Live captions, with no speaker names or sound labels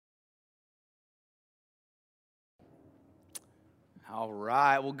All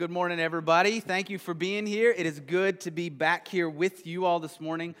right. Well, good morning, everybody. Thank you for being here. It is good to be back here with you all this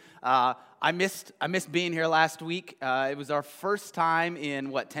morning. I missed being here last week. It was our first time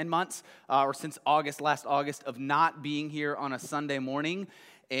in 10 months or since last August of not being here on a Sunday morning.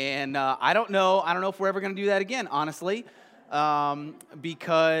 And I don't know if we're ever going to do that again, honestly.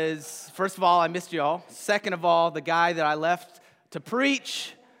 Because first of all, I missed y'all. Second of all, the guy that I left to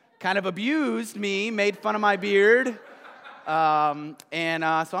preach kind of abused me, made fun of my beard. So I'm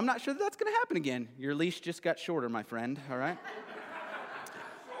not sure that's going to happen again. Your leash just got shorter, my friend, all right?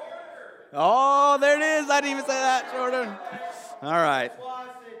 Oh, there it is. I didn't even say that, shorter. All right. That's why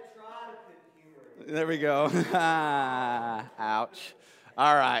I said try to pick humor. There we go. Ouch.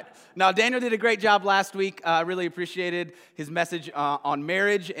 All right. Now, Daniel did a great job last week. I really appreciated his message on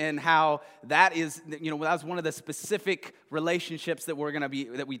marriage and how that is, that was one of the specific relationships that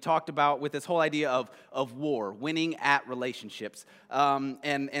we talked about with this whole idea of war, winning at relationships.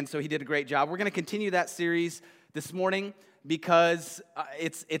 And so he did a great job. We're going to continue that series this morning because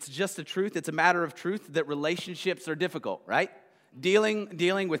it's just the truth. It's a matter of truth that relationships are difficult, right?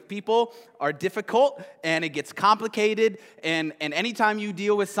 Dealing with people are difficult, and it gets complicated, and anytime you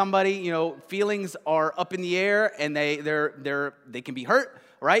deal with somebody, feelings are up in the air, and they can be hurt,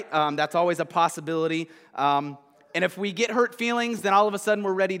 right? That's always a possibility. And if we get hurt feelings, then all of a sudden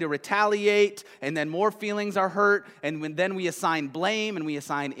we're ready to retaliate, and then more feelings are hurt, and then we assign blame and we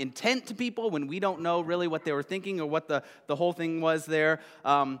assign intent to people when we don't know really what they were thinking or what the whole thing was there.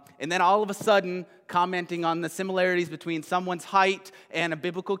 And then all of a sudden, commenting on the similarities between someone's height and a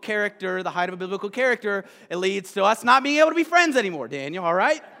biblical character, the height of a biblical character, it leads to us not being able to be friends anymore, Daniel, all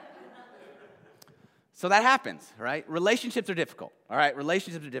right? So that happens, right? Relationships are difficult, all right?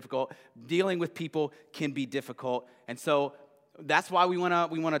 Relationships are difficult. Dealing with people can be difficult. And so that's why we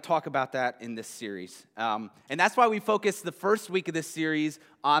want to talk about that in this series. And that's why we focused the first week of this series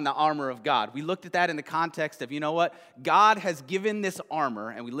on the armor of God. We looked at that in the context of, God has given this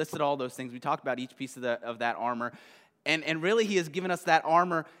armor, and we listed all those things. We talked about each piece of that armor. And really, he has given us that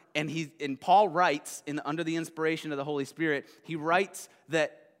armor, and Paul writes, under the inspiration of the Holy Spirit, he writes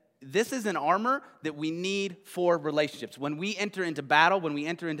that this is an armor that we need for relationships. When we enter into battle, when we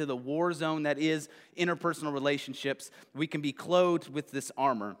enter into the war zone that is interpersonal relationships, we can be clothed with this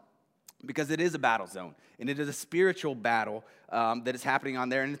armor because it is a battle zone, and it is a spiritual battle that is happening on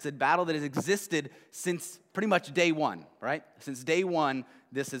there, and it's a battle that has existed since pretty much day one, right? Since day one,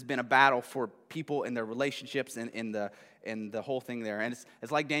 this has been a battle for people and their relationships and the whole thing there. And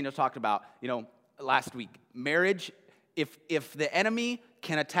it's like Daniel talked about, last week. Marriage, if the enemy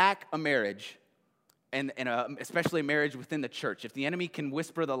can attack a marriage, and especially a marriage within the church, if the enemy can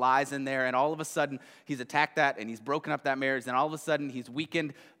whisper the lies in there, and all of a sudden he's attacked that, and he's broken up that marriage, then all of a sudden he's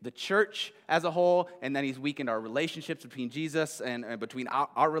weakened the church as a whole, and then he's weakened our relationships between Jesus and between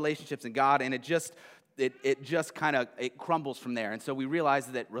our relationships and God, and it just kind of crumbles from there. And so we realize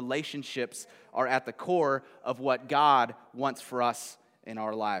that relationships are at the core of what God wants for us in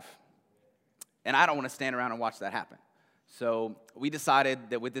our life. And I don't want to stand around and watch that happen. So we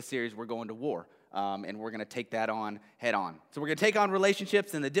decided that with this series, we're going to war, and we're going to take that on head on. So we're going to take on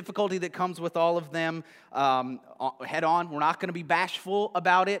relationships and the difficulty that comes with all of them head on. We're not going to be bashful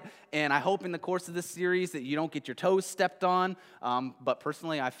about it, and I hope in the course of this series that you don't get your toes stepped on. But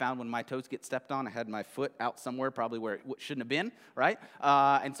personally, I found when my toes get stepped on, I had my foot out somewhere, probably where it shouldn't have been, right?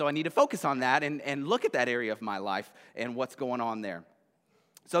 And so I need to focus on that and look at that area of my life and what's going on there.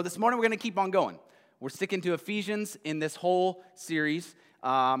 So this morning, we're going to keep on going. We're sticking to Ephesians in this whole series,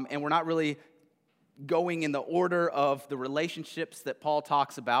 and we're not really going in the order of the relationships that Paul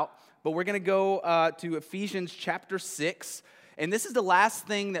talks about, but we're going to go to Ephesians chapter 6, and this is the last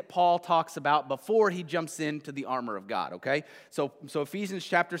thing that Paul talks about before he jumps into the armor of God, okay? So Ephesians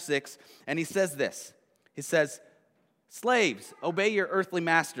chapter 6, and he says this. He says, "Slaves, obey your earthly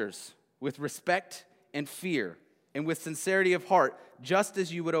masters with respect and fear, and with sincerity of heart, just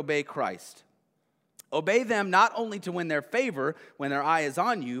as you would obey Christ. Obey them not only to win their favor when their eye is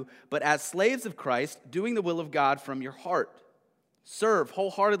on you, but as slaves of Christ, doing the will of God from your heart. Serve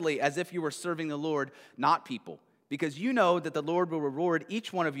wholeheartedly as if you were serving the Lord, not people, because you know that the Lord will reward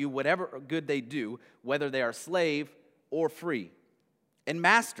each one of you whatever good they do, whether they are slave or free. And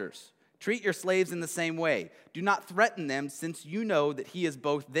masters, treat your slaves in the same way. Do not threaten them, since you know that he is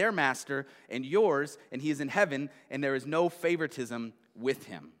both their master and yours, and he is in heaven, and there is no favoritism with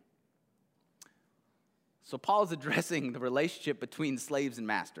him." So Paul is addressing the relationship between slaves and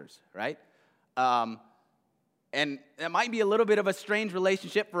masters, right? And that might be a little bit of a strange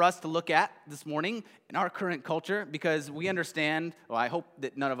relationship for us to look at this morning in our current culture, because we understand, well, I hope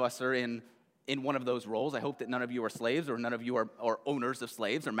that none of us are in in one of those roles. I hope that none of you are slaves or none of you are owners of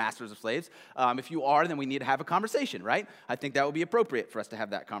slaves or masters of slaves. If you are, then we need to have a conversation, right? I think that would be appropriate for us to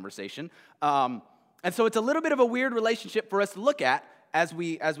have that conversation. And so it's a little bit of a weird relationship for us to look at as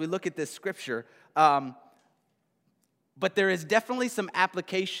we look at this scripture. But there is definitely some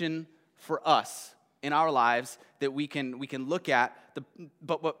application for us in our lives that we can look at.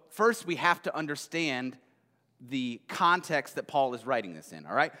 But first we have to understand the context that Paul is writing this in,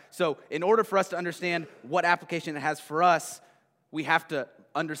 all right? So in order for us to understand what application it has for us, we have to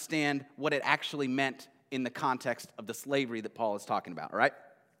understand what it actually meant in the context of the slavery that Paul is talking about, all right?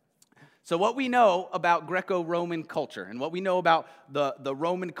 So what we know about Greco-Roman culture and what we know about the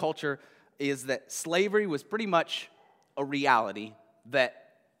Roman culture is that slavery was pretty much a reality that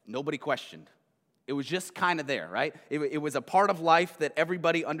nobody questioned. It was just kind of there, right? It was a part of life that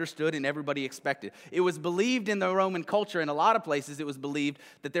everybody understood and everybody expected. It was believed in the Roman culture, in a lot of places, it was believed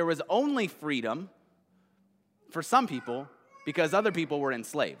that there was only freedom for some people because other people were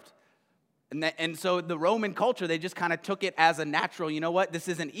enslaved. And so the Roman culture, they just kind of took it as a natural, you know what, this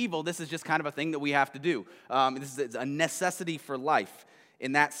isn't evil, this is just kind of a thing that we have to do. This is a necessity for life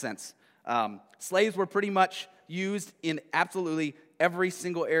in that sense. Slaves were pretty much used in absolutely every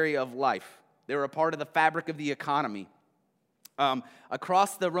single area of life. They were a part of the fabric of the economy.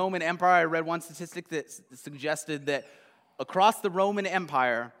 Across the Roman Empire, I read one statistic that suggested that across the Roman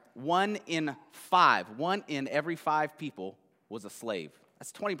Empire, one in every five people was a slave.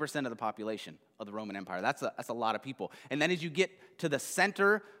 That's 20% of the population of the Roman Empire. That's a lot of people. And then as you get to the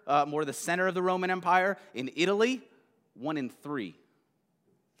center, more the center of the Roman Empire, in Italy, 1 in 3.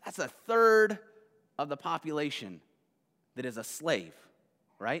 That's a third of the population that is a slave,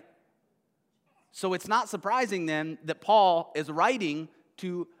 right? So it's not surprising then that Paul is writing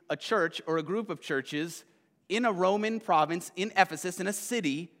to a church or a group of churches in a Roman province, in Ephesus, in a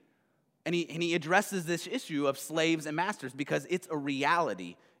city, and he addresses this issue of slaves and masters because it's a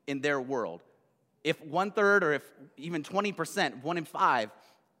reality in their world. If 1/3 or if even 20%, 1 in 5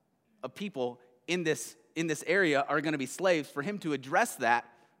 of people in this area are going to be slaves, for him to address that,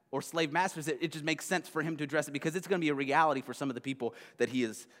 or slave masters, it just makes sense for him to address it because it's going to be a reality for some of the people that he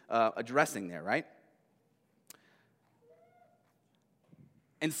is addressing there, right?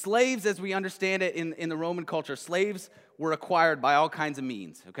 And slaves, as we understand it in the Roman culture, slaves were acquired by all kinds of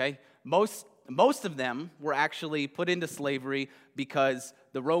means, okay? Most of them were actually put into slavery because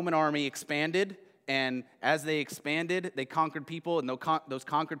the Roman army expanded, and as they expanded, they conquered people, and those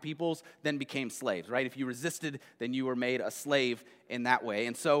conquered peoples then became slaves, right? If you resisted, then you were made a slave in that way.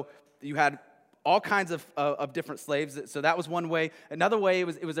 And so you had all kinds of different slaves. So that was one way. Another way,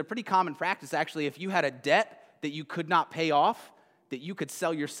 it was a pretty common practice, actually. If you had a debt that you could not pay off, that you could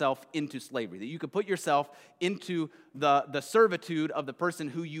sell yourself into slavery, that you could put yourself into the servitude of the person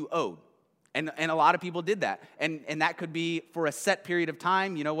who you owed. And a lot of people did that. And that could be for a set period of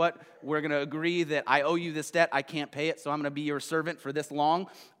time. You know what? We're going to agree that I owe you this debt. I can't pay it, so I'm going to be your servant for this long.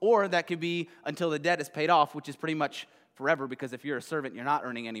 Or that could be until the debt is paid off, which is pretty much forever, because if you're a servant, you're not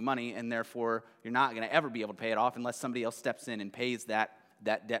earning any money, and therefore you're not going to ever be able to pay it off unless somebody else steps in and pays that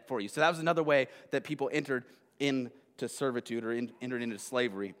debt for you. So that was another way that people entered into servitude or entered into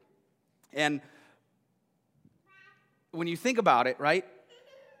slavery. And when you think about it, right?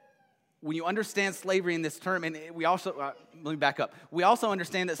 When you understand slavery in this term, and we also, let me back up. We also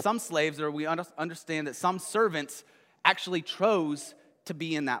understand that some slaves, or we understand that some servants actually chose to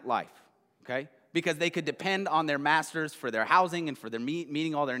be in that life, okay? Because they could depend on their masters for their housing and for their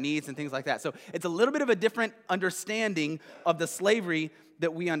meeting all their needs and things like that. So it's a little bit of a different understanding of the slavery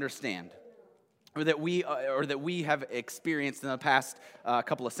that we understand, or that we have experienced in the past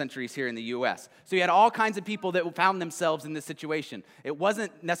couple of centuries here in the U.S. So you had all kinds of people that found themselves in this situation. It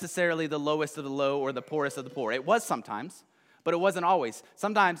wasn't necessarily the lowest of the low or the poorest of the poor. It was sometimes, but it wasn't always.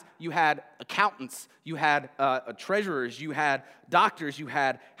 Sometimes you had accountants, you had treasurers, you had doctors, you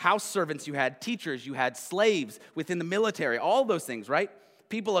had house servants, you had teachers, you had slaves within the military, all those things, right?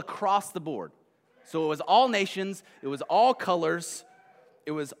 People across the board. So it was all nations, it was all colors,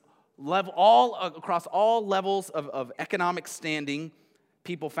 it was across all levels of economic standing.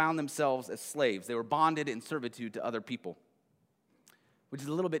 People found themselves as slaves. They were bonded in servitude to other people, which is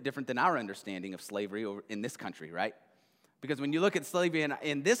a little bit different than our understanding of slavery over in this country, right? Because when you look at slavery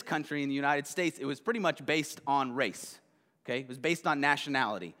in this country, in the United States, it was pretty much based on race, okay? It was based on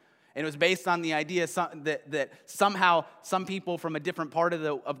nationality. And it was based on the idea that somehow some people from a different part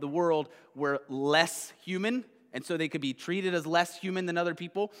of the world were less human, and so they could be treated as less human than other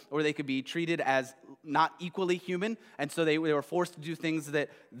people, or they could be treated as not equally human, and so they were forced to do things that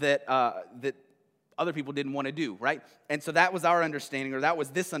other people didn't want to do, right? And so that was our understanding, or that was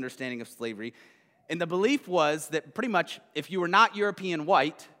this understanding of slavery. And the belief was that pretty much if you were not European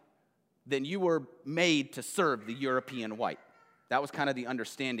white, then you were made to serve the European white. That was kind of the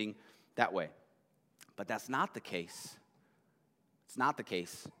understanding that way. But that's not the case. It's not the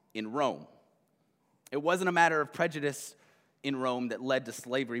case in Rome. It wasn't a matter of prejudice in Rome that led to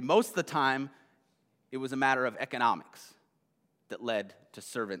slavery. Most of the time, it was a matter of economics that led to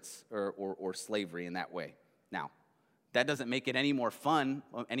servants or slavery in that way. Now, that doesn't make it any more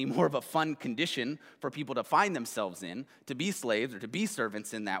of a fun condition for people to find themselves in, to be slaves or to be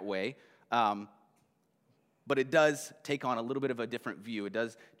servants in that way. But it does take on a little bit of a different view. It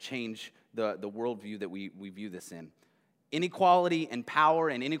does change the worldview that we view this in. Inequality in power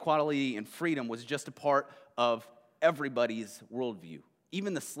and inequality in freedom was just a part of everybody's worldview.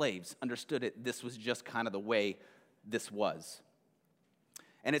 Even the slaves understood it. This was just kind of the way this was.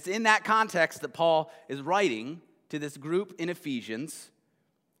 And it's in that context that Paul is writing to this group in Ephesians,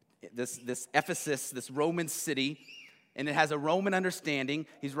 this Ephesus, this Roman city, and it has a Roman understanding.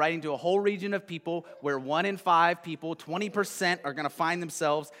 He's writing to a whole region of people where 1 in 5 people, 20%, are going to find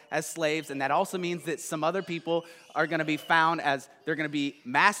themselves as slaves, and that also means that some other people are going to be found as, they're going to be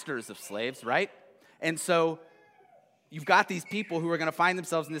masters of slaves, right? And so you've got these people who are going to find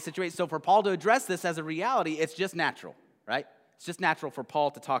themselves in this situation. So for Paul to address this as a reality, it's just natural, right? It's just natural for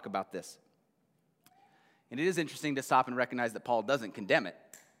Paul to talk about this. And it is interesting to stop and recognize that Paul doesn't condemn it.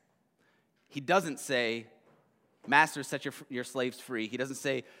 He doesn't say, masters, set your slaves free. He doesn't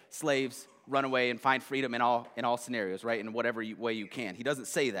say, slaves, run away and find freedom in all scenarios, right? In whatever way you can. He doesn't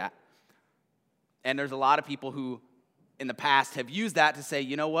say that. And there's a lot of people who in the past have used that to say,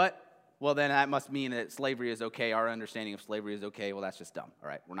 you know what? Well, then that must mean that slavery is okay. Our understanding of slavery is okay. Well, that's just dumb. All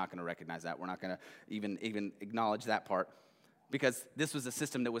right, we're not going to recognize that. We're not going to even acknowledge that part. Because this was a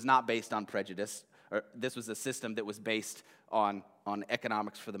system that was not based on prejudice, or this was a system that was based on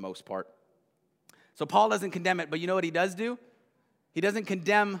economics for the most part. So Paul doesn't condemn it, but you know what he does do? He doesn't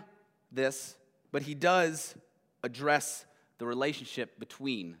condemn this, but he does address the relationship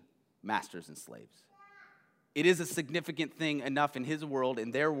between masters and slaves. It is a significant thing enough in his world,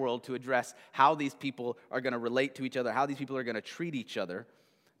 in their world, to address how these people are going to relate to each other, how these people are going to treat each other,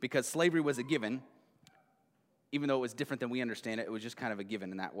 because slavery was a given. Even though it was different than we understand it, it was just kind of a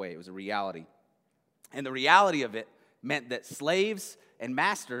given in that way. It was a reality. And the reality of it meant that slaves and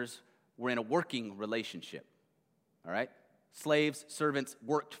masters were in a working relationship. All right? Slaves, servants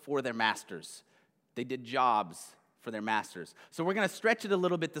worked for their masters. They did jobs for their masters. So we're going to stretch it a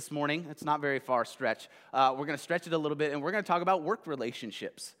little bit this morning. It's not very far stretch. We're going to stretch it a little bit, and we're going to talk about work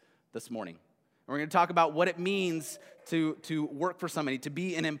relationships this morning. We're going to talk about what it means to work for somebody, to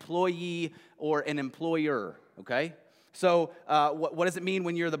be an employee or an employer, okay? So what does it mean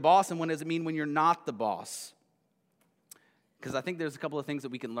when you're the boss, and what does it mean when you're not the boss? Because I think there's a couple of things that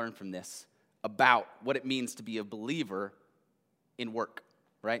we can learn from this about what it means to be a believer in work,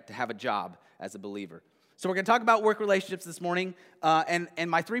 right? To have a job as a believer. So we're going to talk about work relationships this morning, and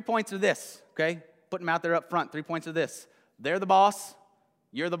my 3 points are this, okay? Put them out there up front. 3 points are this. They're the boss,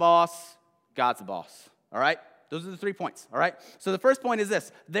 you're the boss, God's the boss, all right? Those are the 3 points, all right? So the first point is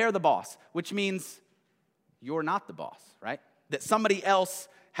this. They're the boss, which means you're not the boss, right? That somebody else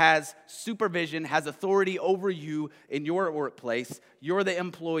has supervision, has authority over you in your workplace. You're the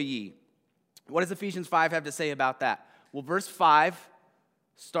employee. What does Ephesians 5 have to say about that? Well, verse 5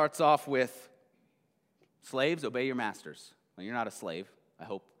 starts off with, slaves, obey your masters. Well, you're not a slave, I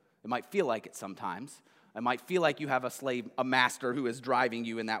hope. It might feel like it sometimes. It might feel like you have a master who is driving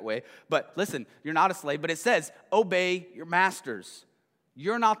you in that way. But listen, you're not a slave, but it says, obey your masters.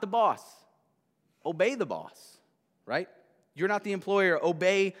 You're not the boss. Obey the boss, right? You're not the employer.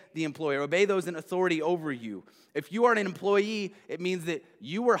 Obey the employer. Obey those in authority over you. If you are an employee, it means that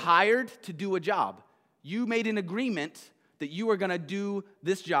you were hired to do a job. You made an agreement that you were going to do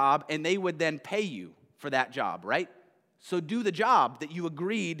this job, and they would then pay you for that job, right? So do the job that you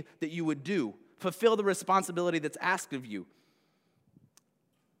agreed that you would do. Fulfill the responsibility that's asked of you.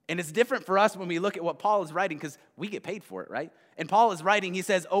 And it's different for us when we look at what Paul is writing, because we get paid for it, right? And Paul is writing, he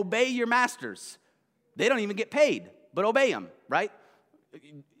says, obey your masters. They don't even get paid, but obey them, right?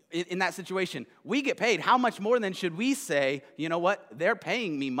 In that situation, we get paid. How much more then should we say, you know what? They're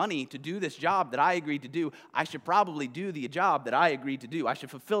paying me money to do this job that I agreed to do. I should probably do the job that I agreed to do. I should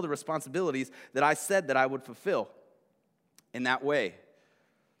fulfill the responsibilities that I said that I would fulfill in that way.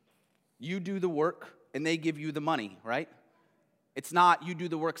 You do the work and they give you the money, right? It's not you do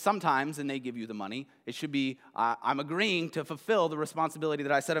the work sometimes and they give you the money. It should be I'm agreeing to fulfill the responsibility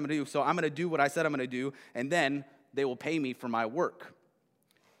that I said I'm going to do. So I'm going to do what I said I'm going to do, and then they will pay me for my work.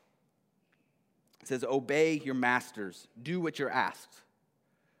 It says, obey your masters. Do what you're asked.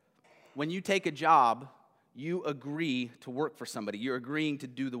 When you take a job, you agree to work for somebody. You're agreeing to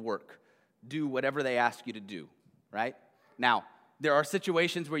do the work. Do whatever they ask you to do, right? Now, there are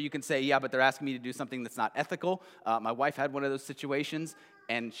situations where you can say, yeah, but they're asking me to do something that's not ethical. My wife had one of those situations,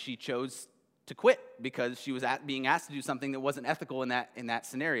 and she chose to quit because she was being asked to do something that wasn't ethical in that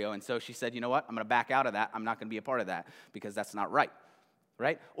scenario. And so she said, you know what, I'm going to back out of that. I'm not going to be a part of that because that's not right.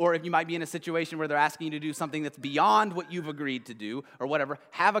 Right? Or if you might be in a situation where they're asking you to do something that's beyond what you've agreed to do or whatever,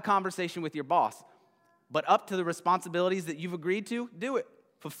 have a conversation with your boss. But up to the responsibilities that you've agreed to, do it.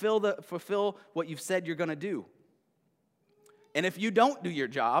 Fulfill what you've said you're going to do. And if you don't do your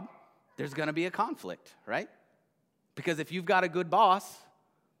job, there's going to be a conflict, right? Because if you've got a good boss,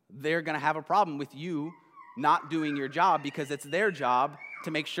 they're going to have a problem with you not doing your job because it's their job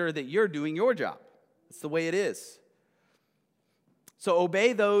to make sure that you're doing your job. It's the way it is. So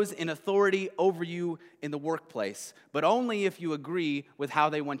obey those in authority over you in the workplace, but only if you agree with how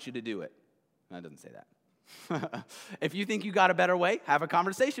they want you to do it. No, it doesn't say that. If you think you got a better way, have a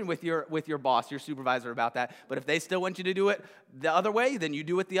conversation with your boss, your supervisor about that. But if they still want you to do it the other way, then you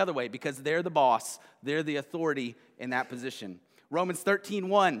do it the other way because they're the boss. They're the authority in that position. Romans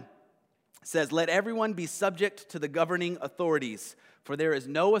 13:1 says, let everyone be subject to the governing authorities, for there is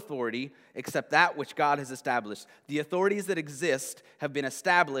no authority except that which God has established. The authorities that exist have been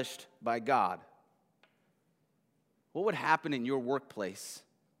established by God. What would happen in your workplace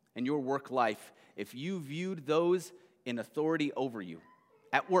and your work life if you viewed those in authority over you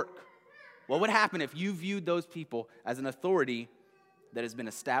at work? What would happen if you viewed those people as an authority that has been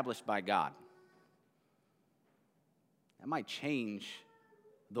established by God? That might change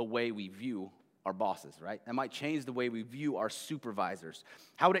the way we view our bosses, right? That might change the way we view our supervisors.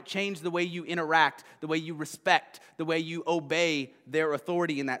 How would it change the way you interact, the way you respect, the way you obey their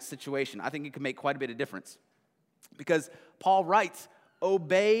authority in that situation? I think it can make quite a bit of difference. Because Paul writes,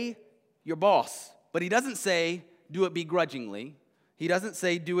 obey your boss. But he doesn't say, do it begrudgingly. He doesn't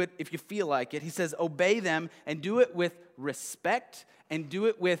say, do it if you feel like it. He says, obey them and do it with respect and do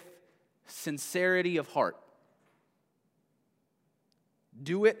it with sincerity of heart.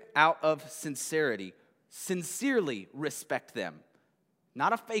 Do it out of sincerity. Sincerely respect them.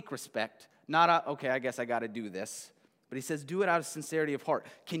 Not a fake respect. Not a, okay, I guess I got to do this. But he says, do it out of sincerity of heart.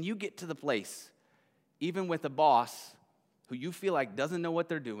 Can you get to the place, even with a boss who you feel like doesn't know what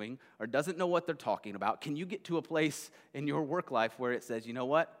they're doing or doesn't know what they're talking about, can you get to a place in your work life where it says, you know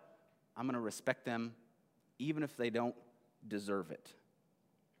what? I'm going to respect them even if they don't deserve it.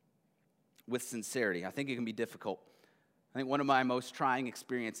 With sincerity. I think it can be difficult. I think one of my most trying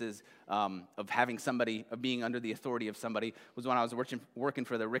experiences of having somebody, of being under the authority of somebody, was when I was working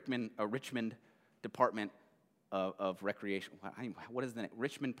for the Richmond Department of Recreation. What is the name?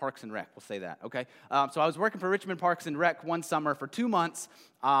 Richmond Parks and Rec. We'll say that, okay? So I was working for Richmond Parks and Rec one summer for 2 months.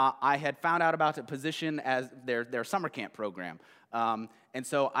 I had found out about a position as their summer camp program. And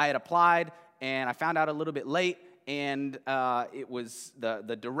so I had applied, and I found out a little bit late, and it was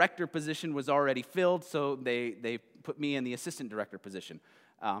the director position was already filled, so they put me in the assistant director position.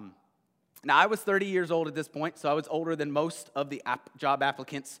 Now, I was 30 years old at this point, so I was older than most of the job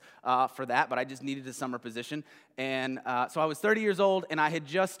applicants for that, but I just needed a summer position. And so I was 30 years old, and I had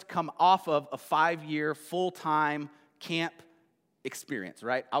just come off of a 5-year full-time camp experience,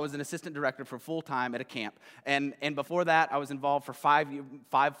 right? I was an assistant director for full-time at a camp. And before that, I was involved for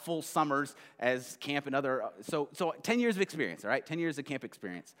 5 full summers as camp and other, so 10 years of experience, all right? 10 years of camp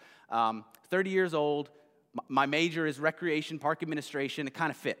experience. 30 years old. My major is recreation, park administration. It kind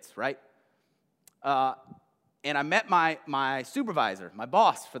of fits, right? And I met my supervisor, my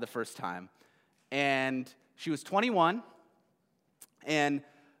boss, for the first time. And she was 21 and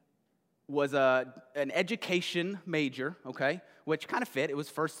was an education major, okay, which kind of fit. It was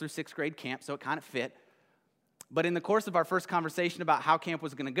 1st through 6th grade camp, so it kind of fit. But in the course of our first conversation about how camp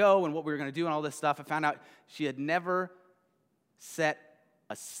was going to go and what we were going to do and all this stuff, I found out she had never set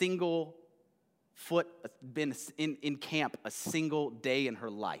a single foot, been in camp a single day in her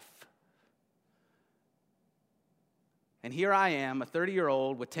life. And here I am, a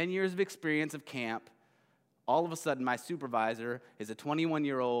 30-year-old with 10 years of experience of camp. All of a sudden, my supervisor is a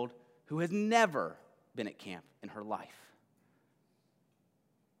 21-year-old who has never been at camp in her life.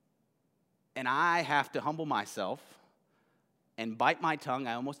 And I have to humble myself and bite my tongue.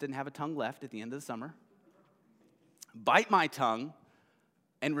 I almost didn't have a tongue left at the end of the summer. Bite my tongue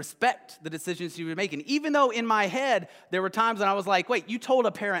and respect the decisions she was making. Even though in my head, there were times when I was like, wait, you told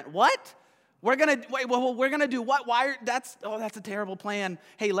a parent what? We're gonna do what? Why? That's a terrible plan.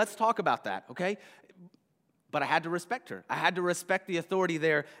 Hey, let's talk about that, okay? But I had to respect her. I had to respect the authority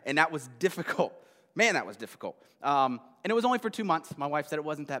there, and that was difficult. Man, that was difficult. And it was only for 2 months. My wife said it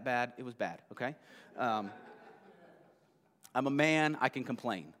wasn't that bad. It was bad, okay? I'm a man. I can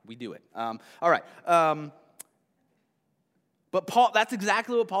complain. We do it. All right. But Paul, that's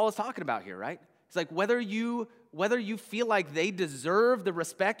exactly what Paul is talking about here, right? It's like whether you feel like they deserve the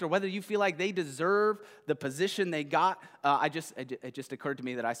respect or whether you feel like they deserve the position they got. It just occurred to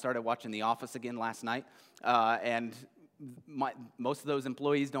me that I started watching The Office again last night, and most of those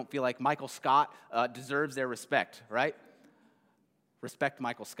employees don't feel like Michael Scott deserves their respect, right? Respect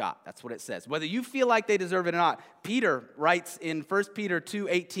Michael Scott. That's what it says. Whether you feel like they deserve it or not. Peter writes in 1 Peter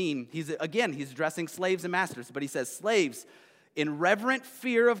 2:18, he's addressing slaves and masters, but he says, slaves, in reverent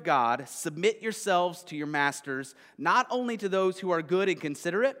fear of God, submit yourselves to your masters, not only to those who are good and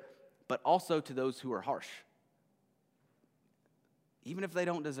considerate, but also to those who are harsh. Even if they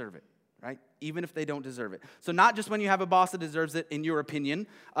don't deserve it, right? Even if they don't deserve it. So not just when you have a boss that deserves it, in your opinion,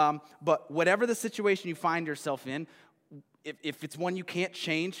 but whatever the situation you find yourself in, if it's one you can't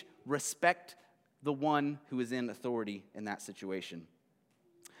change, respect the one who is in authority in that situation.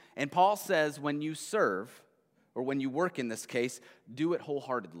 And Paul says when you serve, or when you work in this case, do it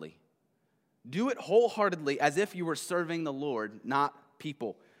wholeheartedly. Do it wholeheartedly as if you were serving the Lord, not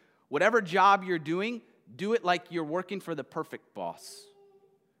people. Whatever job you're doing, do it like you're working for the perfect boss.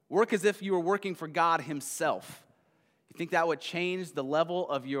 Work as if you were working for God himself. You think that would change the level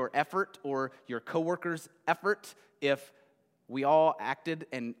of your effort or your coworkers' effort if we all acted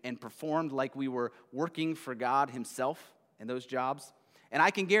and performed like we were working for God himself in those jobs? And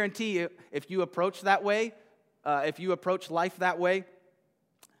I can guarantee you, if you approach that way, if you approach life that way,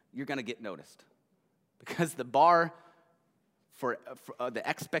 you're going to get noticed. Because the bar for the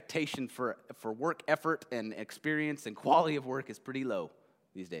expectation for work effort and experience and quality of work is pretty low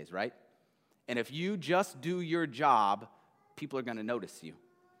these days, right? And if you just do your job, people are going to notice you.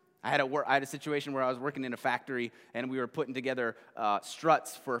 I had a situation where I was working in a factory, and we were putting together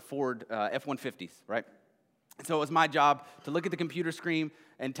struts for Ford F-150s, right? So it was my job to look at the computer screen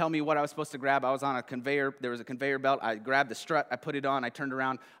and tell me what I was supposed to grab. I was on a conveyor. There was a conveyor belt. I grabbed the strut. I put it on. I turned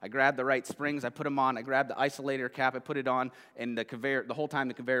around. I grabbed the right springs. I put them on. I grabbed the isolator cap. I put it on. And the whole time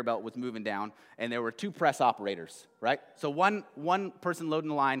the conveyor belt was moving down. And there were 2 press operators, right? So one person loading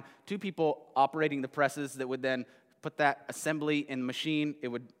the line, 2 people operating the presses that would then put that assembly in the machine. It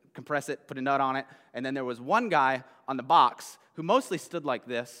would compress it, put a nut on it. And then there was one guy on the box who mostly stood like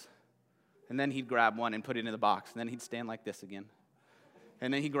this. And then he'd grab one and put it in the box. And then he'd stand like this again.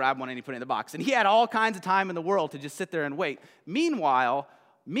 And then he'd grab one and he'd put it in the box. And he had all kinds of time in the world to just sit there and wait. Meanwhile,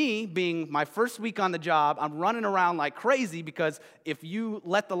 me being my first week on the job, I'm running around like crazy because if you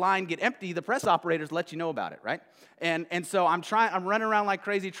let the line get empty, the press operators let you know about it, right? And so I'm running around like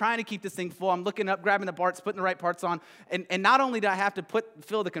crazy, trying to keep this thing full. I'm looking up, grabbing the parts, putting the right parts on. And not only did I have to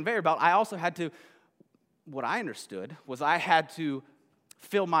fill the conveyor belt, I also had to, what I understood was I had to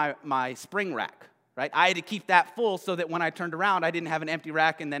fill my spring rack, right? I had to keep that full so that when I turned around, I didn't have an empty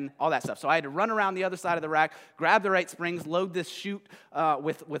rack and then all that stuff. So I had to run around the other side of the rack, grab the right springs, load this chute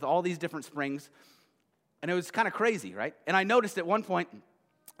with all these different springs. And it was kind of crazy, right? And I noticed at one point,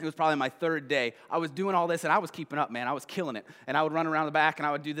 it was probably my 3rd day, I was doing all this and I was keeping up, man. I was killing it. And I would run around the back and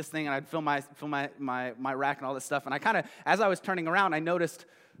I would do this thing and I'd fill my rack and all this stuff. And I kind of, as I was turning around, I noticed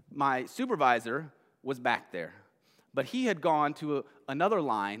my supervisor was back there. But he had gone to another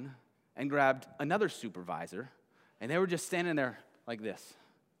line and grabbed another supervisor, and they were just standing there like this,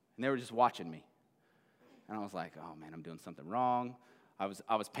 and they were just watching me. And I was like, oh, man, I'm doing something wrong. I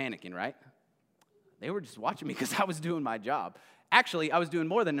was panicking, right? They were just watching me because I was doing my job. Actually, I was doing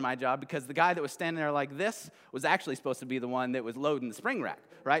more than my job because the guy that was standing there like this was actually supposed to be the one that was loading the spring rack,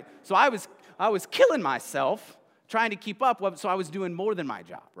 right? So I was killing myself trying to keep up, so I was doing more than my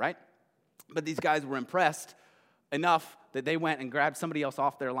job, right? But these guys were impressed enough that they went and grabbed somebody else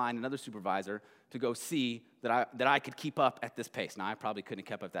off their line, another supervisor, to go see that I could keep up at this pace. Now, I probably couldn't have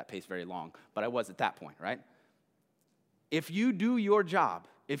kept up that pace very long, but I was at that point, right? If you do your job,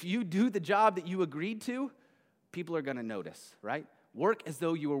 if you do the job that you agreed to, people are going to notice, right? Work as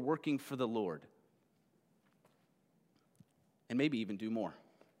though you were working for the Lord. And maybe even do more.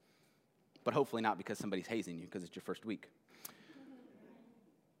 But hopefully not because somebody's hazing you because it's your first week.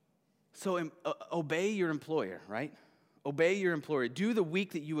 So obey your employer, right? Obey your employer. Do the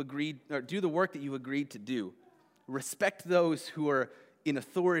work that you agreed to do. Respect those who are in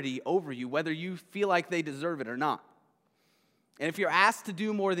authority over you, whether you feel like they deserve it or not. And if you're asked to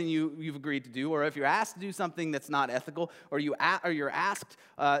do more than you've agreed to do, or if you're asked to do something that's not ethical, or you're asked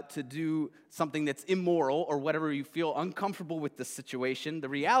to do something that's immoral, or whatever you feel uncomfortable with the situation, the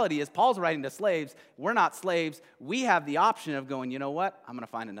reality is Paul's writing to slaves. We're not slaves. We have the option of going, you know what? I'm going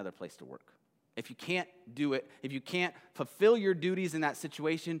to find another place to work. if you can't do it, if you can't fulfill your duties in that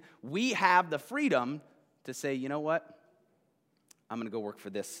situation, we have the freedom to say, you know what? I'm going to go work for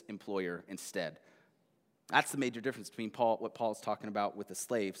this employer instead. That's the major difference between what Paul's talking about with the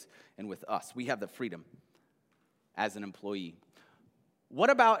slaves and with us. We have the freedom as an employee. What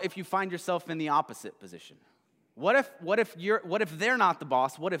about if you find yourself in the opposite position? What if they're not the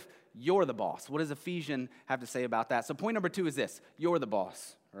boss? What if you're the boss? What does Ephesians have to say about that? So point number 2 is this: you're the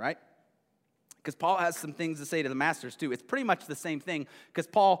boss, all right? Because Paul has some things to say to the masters too. It's pretty much the same thing, because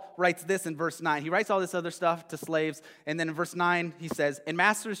Paul writes this in verse 9. He writes all this other stuff to slaves, and then in verse 9 he says, and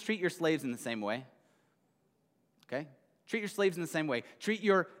masters, treat your slaves in the same way. Okay? Treat your slaves in the same way. Treat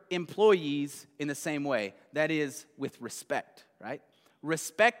your employees in the same way. That is, with respect, right?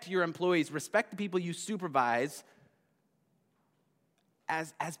 Respect your employees. Respect the people you supervise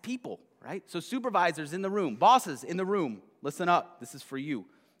as people, right? So supervisors in the room, bosses in the room, listen up. This is for you.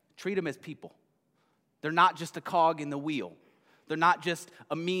 Treat them as people. They're not just a cog in the wheel. They're not just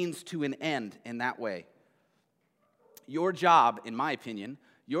a means to an end in that way. Your job, in my opinion,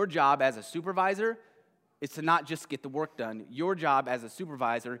 your job as a supervisor is to not just get the work done. Your job as a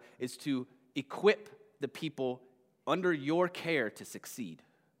supervisor is to equip the people under your care to succeed.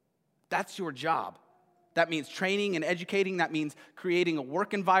 That's your job. That means training and educating. That means creating a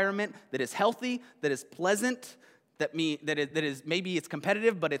work environment that is healthy, that is pleasant, that is maybe it's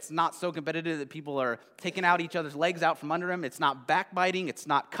competitive, but it's not so competitive that people are taking out each other's legs out from under them. It's not backbiting. It's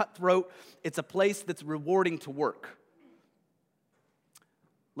not cutthroat. It's a place that's rewarding to work.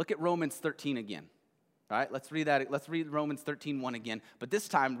 Look at Romans 13 again. All right, let's read that. Let's read Romans 13:1 again. But this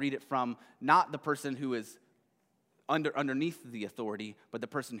time, read it from not the person who is underneath the authority, but the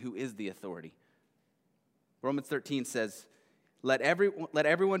person who is the authority. Romans 13 says, Let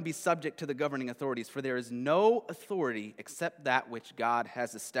everyone be subject to the governing authorities, for there is no authority except that which God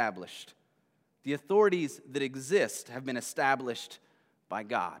has established. The authorities that exist have been established by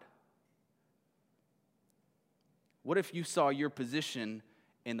God. What if you saw your position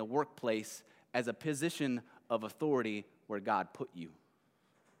in the workplace as a position of authority where God put you?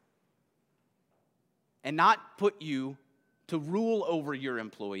 And not put you to rule over your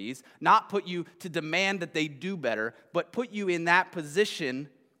employees, not put you to demand that they do better, but put you in that position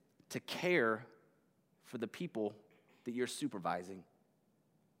to care for the people that you're supervising.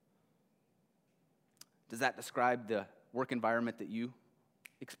 Does that describe the work environment that you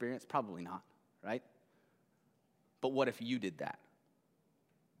experience? Probably not, right? But what if you did that?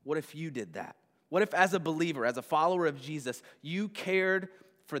 What if you did that? What if as a believer, as a follower of Jesus, you cared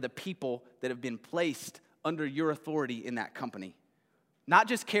for the people that have been placed under your authority in that company? Not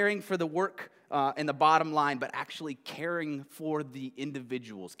just caring for the work and the bottom line, but actually caring for the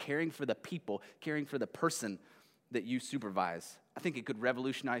individuals, caring for the people, caring for the person that you supervise. I think it could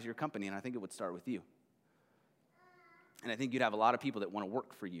revolutionize your company, and I think it would start with you. And I think you'd have a lot of people that want to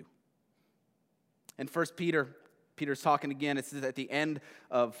work for you. In 1 Peter's talking again. It's at the end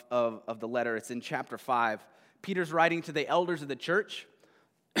of the letter. It's in chapter 5. Peter's writing to the elders of the church.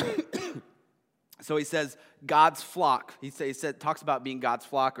 So he says, God's flock. He talks about being God's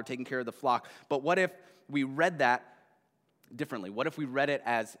flock or taking care of the flock. But what if we read that differently? What if we read it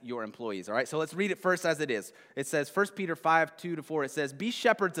as your employees? All right, so let's read it first as it is. It says, 1 Peter 5:2-4, it says, be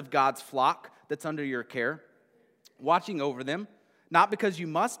shepherds of God's flock that's under your care, watching over them, not because you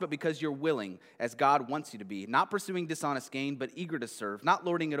must, but because you're willing, as God wants you to be, not pursuing dishonest gain, but eager to serve, not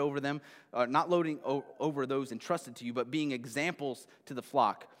lording it over them, not lording over those entrusted to you, but being examples to the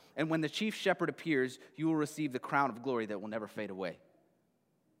flock. And when the chief shepherd appears, you will receive the crown of glory that will never fade away.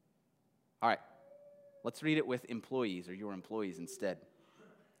 All right, let's read it with employees or your employees instead.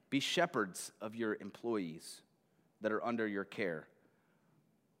 Be shepherds of your employees that are under your care,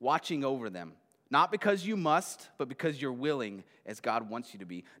 watching over them, not because you must, but because you're willing, as God wants you to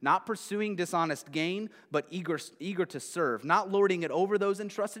be. Not pursuing dishonest gain, but eager to serve. Not lording it over those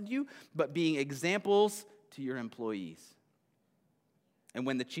entrusted you, but being examples to your employees. And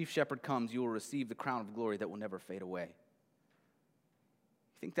when the chief shepherd comes, you will receive the crown of glory that will never fade away.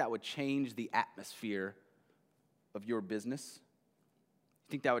 You think that would change the atmosphere of your business?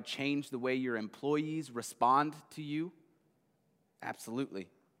 You think that would change the way your employees respond to you? Absolutely.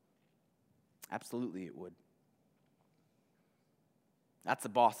 Absolutely it would. That's the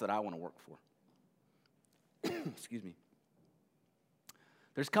boss that I want to work for. Excuse me.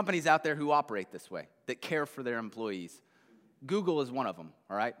 There's companies out there who operate this way, that care for their employees. Google is one of them,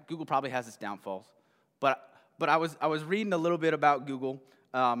 all right? Google probably has its downfalls. But I was reading a little bit about Google.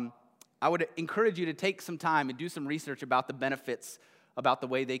 I would encourage you to take some time and do some research about the benefits about the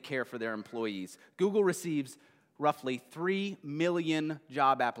way they care for their employees. Google receives roughly 3 million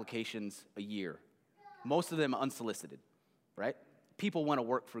job applications a year, most of them unsolicited, right? People want to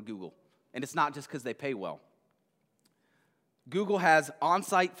work for Google, and it's not just because they pay well. Google has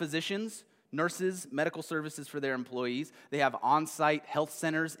on-site physicians, nurses, medical services for their employees. They have on-site health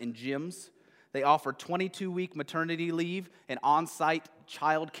centers and gyms. They offer 22-week maternity leave and on-site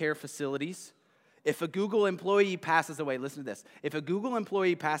child care facilities. If a Google employee passes away, listen to this. If a Google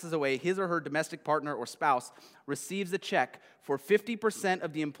employee passes away, his or her domestic partner or spouse receives a check for 50%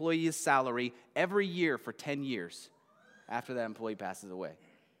 of the employee's salary every year for 10 years after that employee passes away.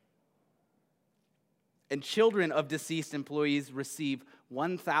 And children of deceased employees receive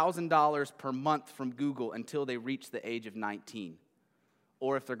 $1,000 per month from Google until they reach the age of 19,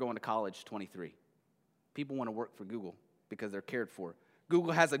 or if they're going to college, 23. People want to work for Google because they're cared for.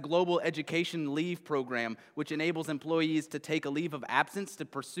 Google has a global education leave program which enables employees to take a leave of absence to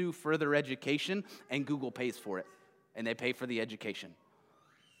pursue further education, and Google pays for it, and they pay for the education.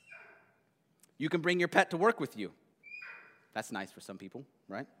 You can bring your pet to work with you. That's nice for some people,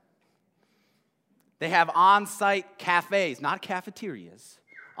 right? They have on-site cafes, not cafeterias,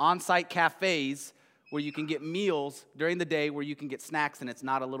 on-site cafes where you can get meals during the day where you can get snacks, and it's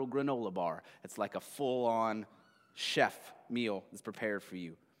not a little granola bar. It's like a full-on chef meal that's prepared for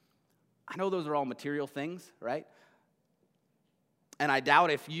you. I know those are all material things, right? And I doubt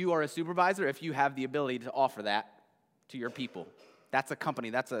if you are a supervisor, if you have the ability to offer that to your people. That's a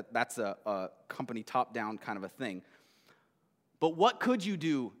company, that's a company top-down kind of a thing. But what could you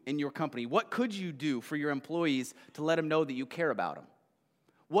do in your company? What could you do for your employees to let them know that you care about them?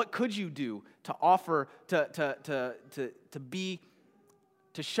 What could you do to offer, to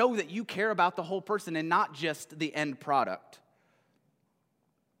show that you care about the whole person and not just the end product?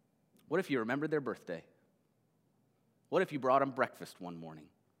 What if you remembered their birthday? What if you brought them breakfast one morning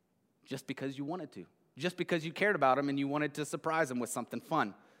just because you wanted to? Just because you cared about them and you wanted to surprise them with something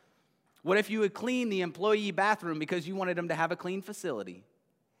fun? What if you would clean the employee bathroom because you wanted them to have a clean facility?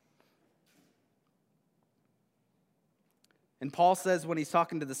 And Paul says when he's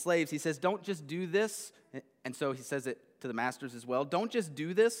talking to the slaves, he says, don't just do this. And so he says it to the masters as well. Don't just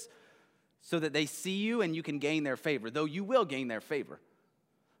do this so that they see you and you can gain their favor, though you will gain their favor.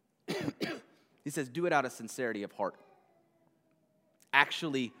 He says, do it out of sincerity of heart.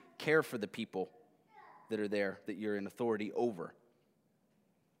 Actually care for the people that are there, that you're in authority over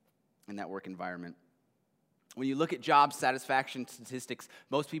in that work environment. When you look at job satisfaction statistics,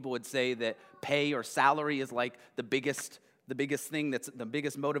 most people would say that pay or salary is like the biggest thing, that's the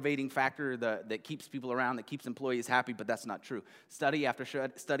biggest motivating factor that keeps people around, that keeps employees happy, but that's not true. Study after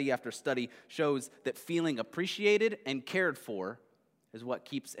study shows that feeling appreciated and cared for is what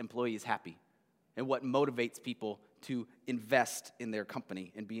keeps employees happy and what motivates people to invest in their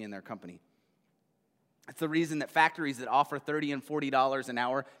company and be in their company. It's the reason that factories that offer $30 and $40 an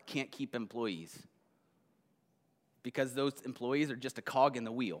hour can't keep employees, because those employees are just a cog in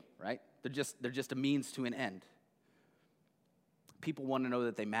the wheel, right? They're just a means to an end. People want to know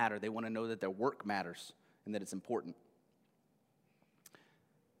that they matter. They want to know that their work matters and that it's important.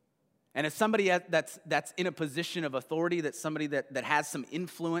 And as somebody that's in a position of authority, that's somebody that has some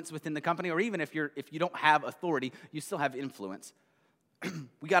influence within the company, or even if you don't have authority, you still have influence.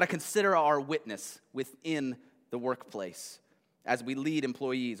 We got to consider our witness within the workplace as we lead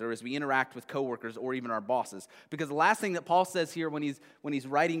employees or as we interact with coworkers or even our bosses. Because the last thing that Paul says here when he's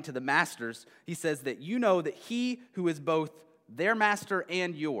writing to the masters, he says that you know that he who is both their master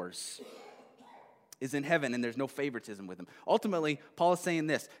and yours is in heaven, and there's no favoritism with him. Ultimately, Paul is saying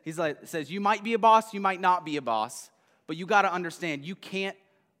this. Says you might be a boss, you might not be a boss, but you got to understand you can't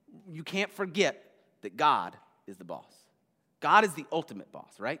forget that God is the boss. God is the ultimate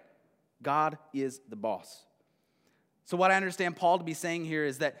boss, right? God is the boss. So what I understand Paul to be saying here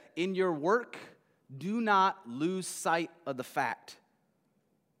is that in your work, do not lose sight of the fact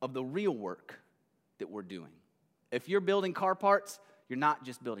of the real work that we're doing. If you're building car parts, you're not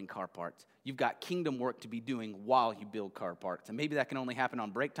just building car parts. You've got kingdom work to be doing while you build car parts. And maybe that can only happen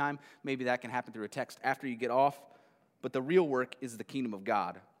on break time. Maybe that can happen through a text after you get off. But the real work is the kingdom of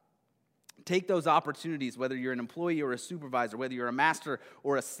God. Take those opportunities, whether you're an employee or a supervisor, whether you're a master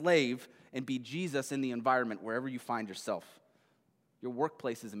or a slave, and be Jesus in the environment wherever you find yourself. Your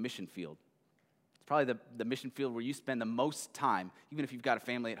workplace is a mission field. It's probably the mission field where you spend the most time. Even if you've got a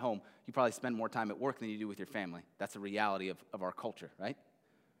family at home, you probably spend more time at work than you do with your family. That's a reality of our culture, right?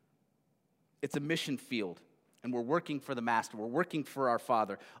 It's a mission field, and we're working for the master. We're working for our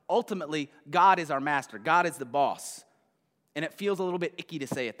Father. Ultimately, God is our master. God is the boss. And it feels a little bit icky to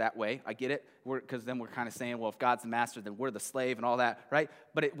say it that way. I get it, because then we're kind of saying, well, if God's the master, then we're the slave and all that, right?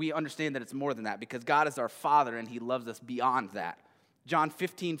 But we understand that it's more than that, because God is our Father and he loves us beyond that. John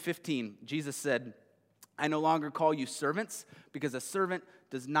 15:15, Jesus said, I no longer call you servants, because a servant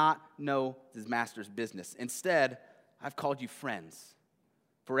does not know his master's business. Instead, I've called you friends.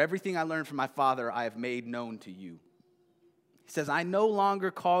 For everything I learned from my Father, I have made known to you. He says, I no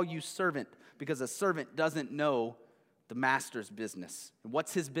longer call you servant, because a servant doesn't know the master's business. And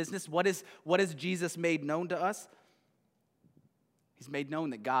what's his business? What is Jesus made known to us? He's made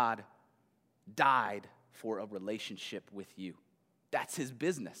known that God died for a relationship with you. That's his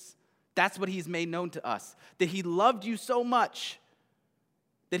business. That's what he's made known to us. That he loved you so much,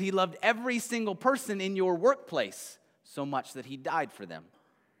 that he loved every single person in your workplace so much that he died for them.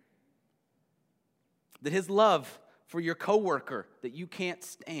 That his love for your coworker that you can't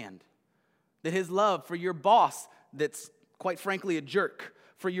stand. That his love for your boss that's quite frankly a jerk.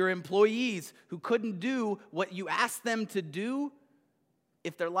 For your employees who couldn't do what you asked them to do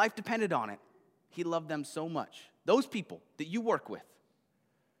if their life depended on it. He loved them so much. Those people that you work with,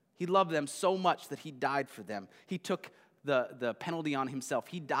 he loved them so much that he died for them. He took the penalty on himself.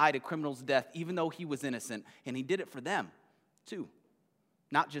 He died a criminal's death even though he was innocent. And he did it for them too,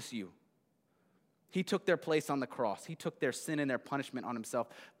 not just you. He took their place on the cross. He took their sin and their punishment on himself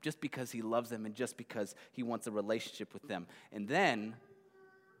just because he loves them and just because he wants a relationship with them. And then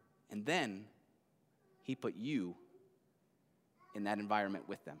he put you in that environment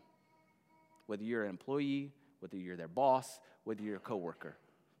with them. Whether you're an employee, whether you're their boss, whether you're a coworker,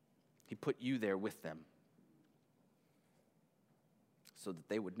 he put you there with them so that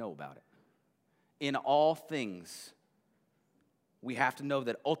they would know about it. In all things, we have to know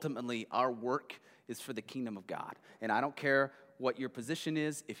that ultimately our work is for the kingdom of God. And I don't care what your position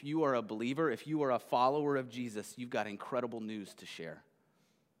is. If you are a believer, if you are a follower of Jesus, you've got incredible news to share.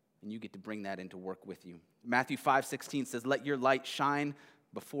 And you get to bring that into work with you. Matthew 5:16 says, let your light shine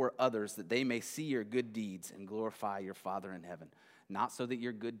before others that they may see your good deeds and glorify your Father in heaven. Not so that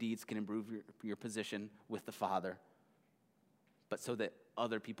your good deeds can improve your position with the Father, but so that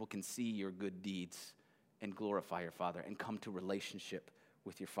other people can see your good deeds and glorify your Father and come to relationship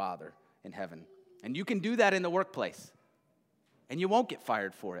with your Father in heaven. And you can do that in the workplace. And you won't get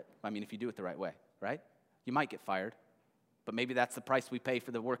fired for it. I mean, if you do it the right way, right? You might get fired. But maybe that's the price we pay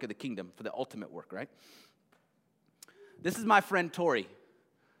for the work of the kingdom, for the ultimate work, right? This is my friend Tori.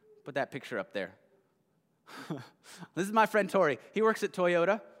 Put that picture up there. This is my friend Tori. He works at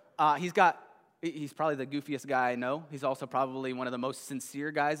Toyota. He's probably the goofiest guy I know. He's also probably one of the most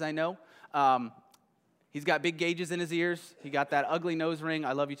sincere guys I know. He's got big gauges in his ears. He got that ugly nose ring.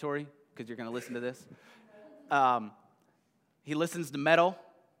 I love you, Tori, because you're going to listen to this. He listens to metal,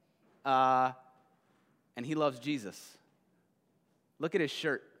 and he loves Jesus. Look at his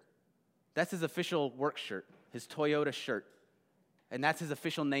shirt. That's his official work shirt, his Toyota shirt, and that's his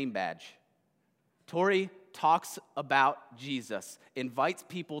official name badge. Tori talks about Jesus, invites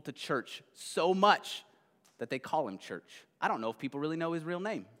people to church so much that they call him church. I don't know if people really know his real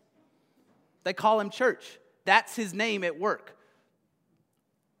name. They call him church. That's his name at work.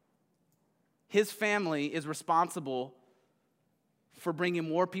 His family is responsible for bringing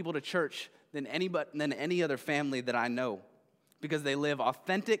more people to church than any other family that I know, because they live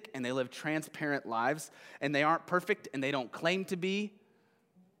authentic and they live transparent lives, and they aren't perfect and they don't claim to be,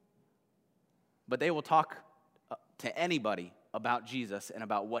 but they will talk to anybody about Jesus and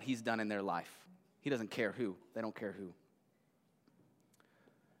about what he's done in their life. He doesn't care who. They don't care who.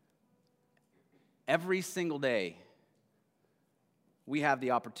 Every single day, we have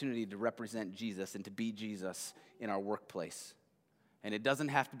the opportunity to represent Jesus and to be Jesus in our workplace. And it doesn't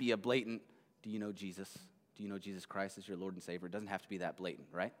have to be a blatant, do you know Jesus? Do you know Jesus Christ as your Lord and Savior? It doesn't have to be that blatant,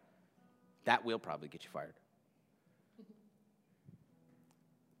 right? That will probably get you fired.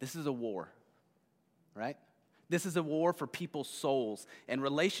 This is a war, right? This is a war for people's souls. And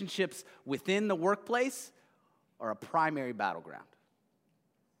relationships within the workplace are a primary battleground.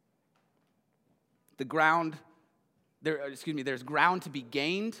 There's ground to be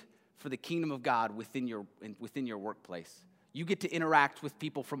gained for the kingdom of God within your workplace. You get to interact with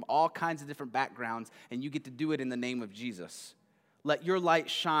people from all kinds of different backgrounds, and you get to do it in the name of Jesus. Let your light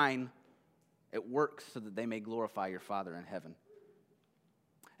shine at work so that they may glorify your Father in heaven.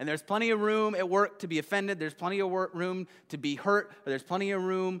 And there's plenty of room at work to be offended. There's plenty of room to be hurt. Or there's plenty of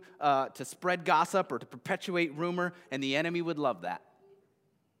room to spread gossip or to perpetuate rumor, and the enemy would love that.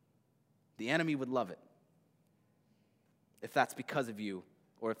 The enemy would love it if that's because of you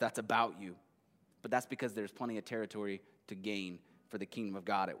or if that's about you. But that's because there's plenty of territory to gain for the kingdom of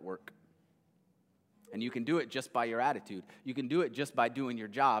God at work. And you can do it just by your attitude. You can do it just by doing your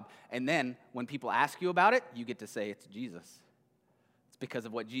job. And then when people ask you about it, you get to say it's Jesus. It's because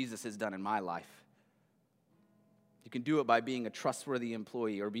of what Jesus has done in my life. You can do it by being a trustworthy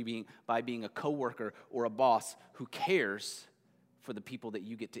employee or by being a coworker or a boss who cares for the people that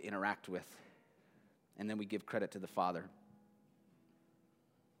you get to interact with. And then we give credit to the Father.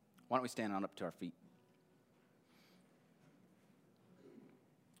 Why don't we stand on up to our feet?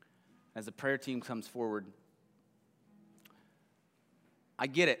 As the prayer team comes forward, I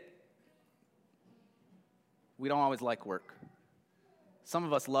get it. We don't always like work. Some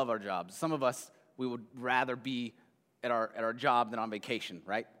of us love our jobs. Some of us, we would rather be at our job than on vacation,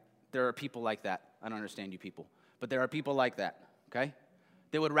 right? There are people like that. I don't understand you people. But there are people like that, okay?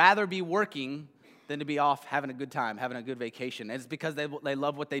 They would rather be working than to be off having a good time, having a good vacation. And it's because they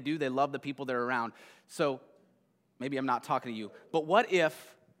love what they do. They love the people they're around. So maybe I'm not talking to you. But what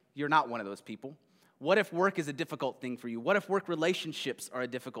if you're not one of those people? What if work is a difficult thing for you? What if work relationships are a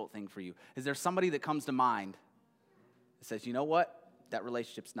difficult thing for you? Is there somebody that comes to mind that says, you know what? That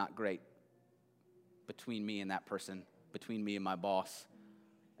relationship's not great between me and that person, between me and my boss,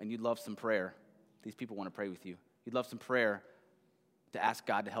 and you'd love some prayer. These people want to pray with you. You'd love some prayer to ask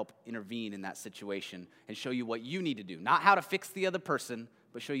God to help intervene in that situation and show you what you need to do. Not how to fix the other person,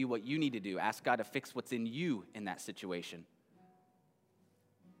 but show you what you need to do. Ask God to fix what's in you in that situation.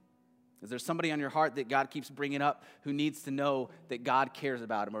 Is there somebody on your heart that God keeps bringing up who needs to know that God cares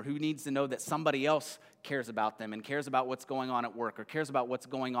about them, or who needs to know that somebody else cares about them and cares about what's going on at work or cares about what's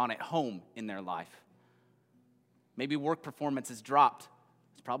going on at home in their life? Maybe work performance has dropped.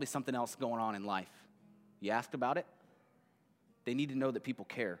 There's probably something else going on in life. You asked about it? They need to know that people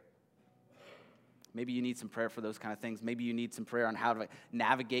care. Maybe you need some prayer for those kind of things. Maybe you need some prayer on how to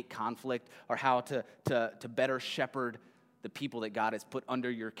navigate conflict or how to better shepherd the people that God has put under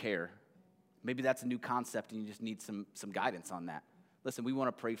your care. Maybe that's a new concept and you just need some guidance on that. Listen, we want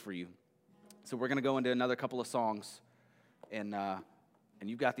to pray for you. So we're going to go into another couple of songs, and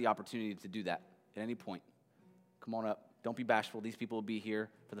you've got the opportunity to do that at any point. Come on up. Don't be bashful. These people will be here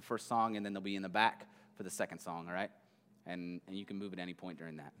for the first song, and then they'll be in the back for the second song, all right? And you can move at any point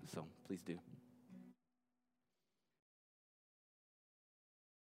during that, so please do.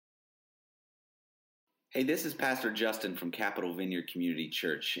 Hey, this is Pastor Justin from Capital Vineyard Community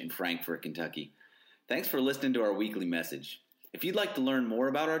Church in Frankfort, Kentucky. Thanks for listening to our weekly message. If you'd like to learn more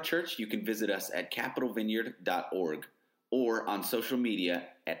about our church, you can visit us at capitalvineyard.org or on social media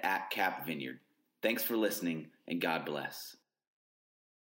at @capvineyard. Thanks for listening, and God bless.